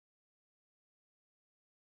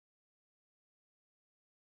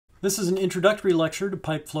This is an introductory lecture to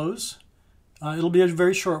pipe flows. It'll be a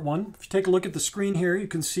very short one. If you take a look at the screen here, you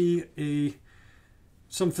can see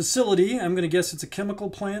some facility. I'm going to guess it's a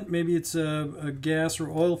chemical plant. Maybe it's a gas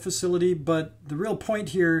or oil facility. But the real point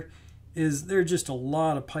here is there are just a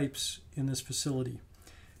lot of pipes in this facility.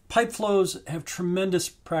 Pipe flows have tremendous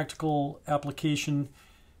practical application.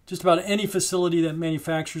 Just about any facility that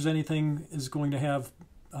manufactures anything is going to have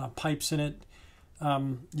pipes in it.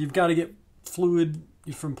 You've got to get fluid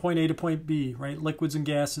from point A to point B, right? Liquids and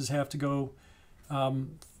gases have to go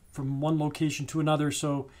from one location to another.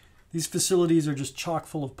 So these facilities are just chock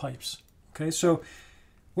full of pipes. Okay, so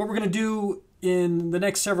what we're going to do in the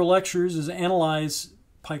next several lectures is analyze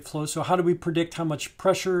pipe flow. So how do we predict how much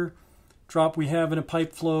pressure drop we have in a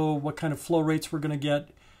pipe flow? What kind of flow rates we're going to get?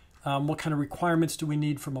 What kind of requirements do we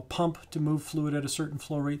need from a pump to move fluid at a certain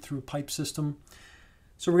flow rate through a pipe system?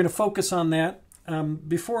 So we're going to focus on that.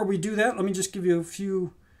 Before we do that, let me just give you a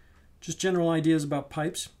few just general ideas about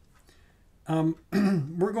pipes.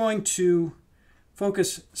 We're going to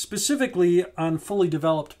focus specifically on fully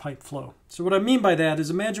developed pipe flow. So what I mean by that is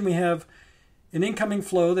imagine we have an incoming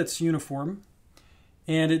flow that's uniform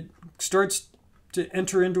and it starts to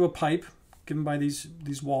enter into a pipe given by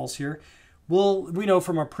these walls here. We know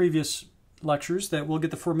from our previous lectures that we'll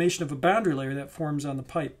get the formation of a boundary layer that forms on the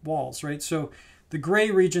pipe walls, right? So the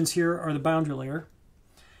gray regions here are the boundary layer.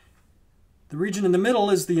 The region in the middle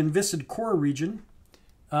is the inviscid core region,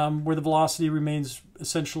 where the velocity remains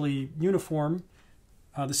essentially uniform.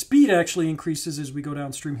 The speed actually increases as we go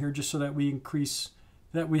downstream here, just so that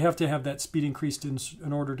we have to have that speed increased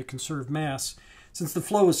in order to conserve mass. Since the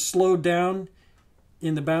flow is slowed down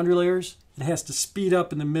in the boundary layers, it has to speed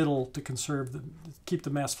up in the middle to keep the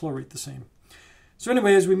mass flow rate the same. So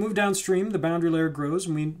anyway, as we move downstream, the boundary layer grows,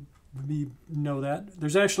 and we know that.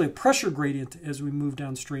 There's actually a pressure gradient as we move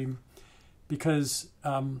downstream because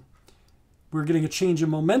we're getting a change in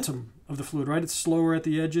momentum of the fluid, right? It's slower at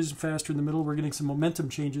the edges, faster in the middle. We're getting some momentum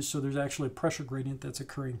changes, so there's actually a pressure gradient that's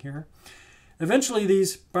occurring here. Eventually,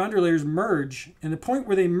 these boundary layers merge, and the point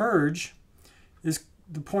where they merge is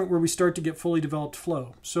the point where we start to get fully developed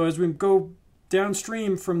flow. So as we go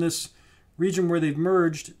downstream from this region where they've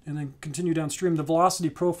merged and then continue downstream, the velocity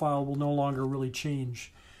profile will no longer really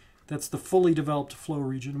change. That's the fully developed flow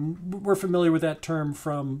region. We're familiar with that term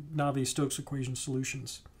from Navier-Stokes equation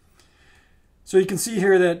solutions. So you can see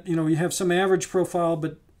here that you have some average profile,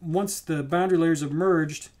 but once the boundary layers have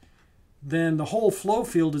merged, then the whole flow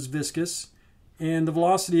field is viscous, and the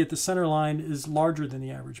velocity at the center line is larger than the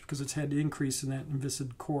average because it's had to increase in that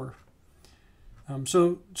inviscid core.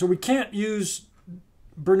 So we can't use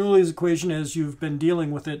Bernoulli's equation as you've been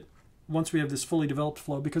dealing with it once we have this fully developed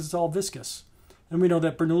flow because it's all viscous. And we know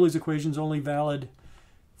that Bernoulli's equation is only valid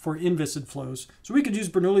for inviscid flows. So we could use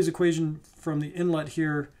Bernoulli's equation from the inlet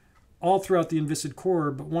here all throughout the inviscid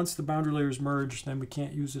core, but once the boundary layers merge, then we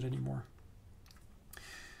can't use it anymore.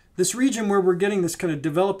 This region where we're getting this kind of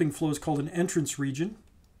developing flow is called an entrance region.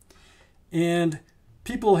 And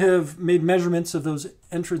people have made measurements of those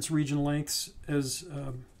entrance region lengths as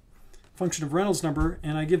a function of Reynolds number,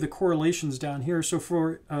 and I give the correlations down here. So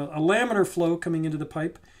for a laminar flow coming into the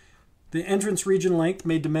pipe, the entrance region length,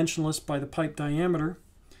 made dimensionless by the pipe diameter,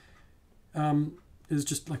 is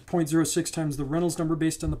just like 0.06 times the Reynolds number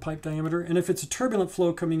based on the pipe diameter. And if it's a turbulent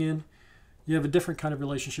flow coming in, you have a different kind of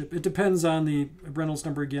relationship. It depends on the Reynolds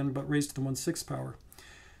number again, but raised to the 1/6 power.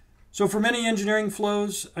 So for many engineering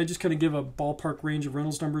flows, I just kind of give a ballpark range of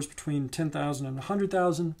Reynolds numbers between 10,000 and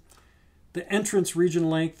 100,000. The entrance region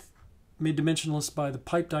length, made dimensionless by the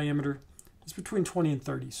pipe diameter, is between 20 and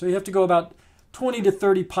 30. So you have to go about 20 to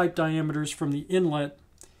 30 pipe diameters from the inlet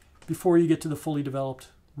before you get to the fully developed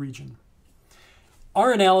region.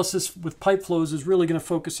 Our analysis with pipe flows is really going to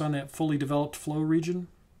focus on that fully developed flow region.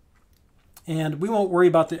 And we won't worry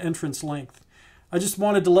about the entrance length. I just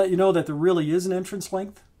wanted to let you know that there really is an entrance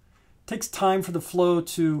length. It takes time for the flow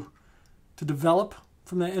to develop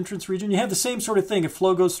from that entrance region. You have the same sort of thing. If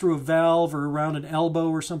flow goes through a valve or around an elbow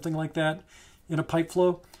or something like that in a pipe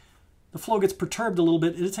flow, the flow gets perturbed a little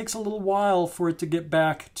bit, and it takes a little while for it to get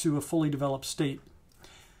back to a fully developed state.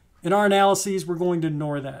 In our analyses, we're going to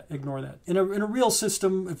ignore that. In a real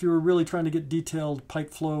system, if you were really trying to get detailed pipe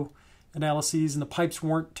flow analyses and the pipes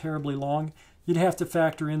weren't terribly long, you'd have to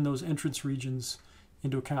factor in those entrance regions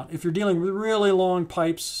into account. If you're dealing with really long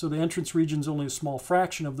pipes, so the entrance region is only a small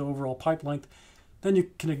fraction of the overall pipe length, then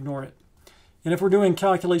you can ignore it. And if we're doing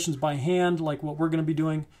calculations by hand, like what we're going to be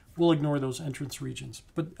doing, we'll ignore those entrance regions.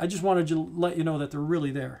 But I just wanted to let you know that they're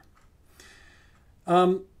really there.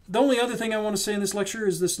 The only other thing I want to say in this lecture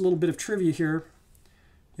is this little bit of trivia here.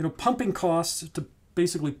 Pumping costs to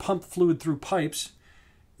basically pump fluid through pipes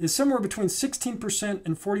is somewhere between 16%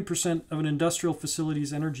 and 40% of an industrial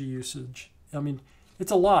facility's energy usage. I mean,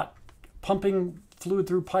 it's a lot. Pumping fluid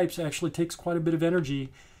through pipes actually takes quite a bit of energy.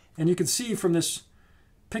 And you can see from this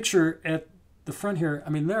picture at the front here, I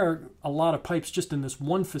mean, there are a lot of pipes just in this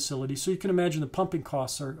one facility. So you can imagine the pumping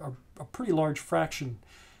costs are a pretty large fraction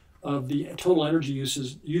of the total energy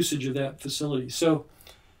usage of that facility. So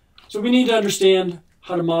we need to understand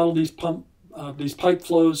how to model these pipe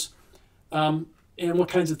flows, and what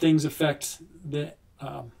kinds of things affect the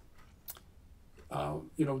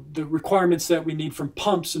the requirements that we need from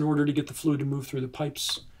pumps in order to get the fluid to move through the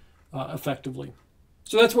pipes effectively.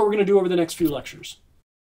 So that's what we're going to do over the next few lectures.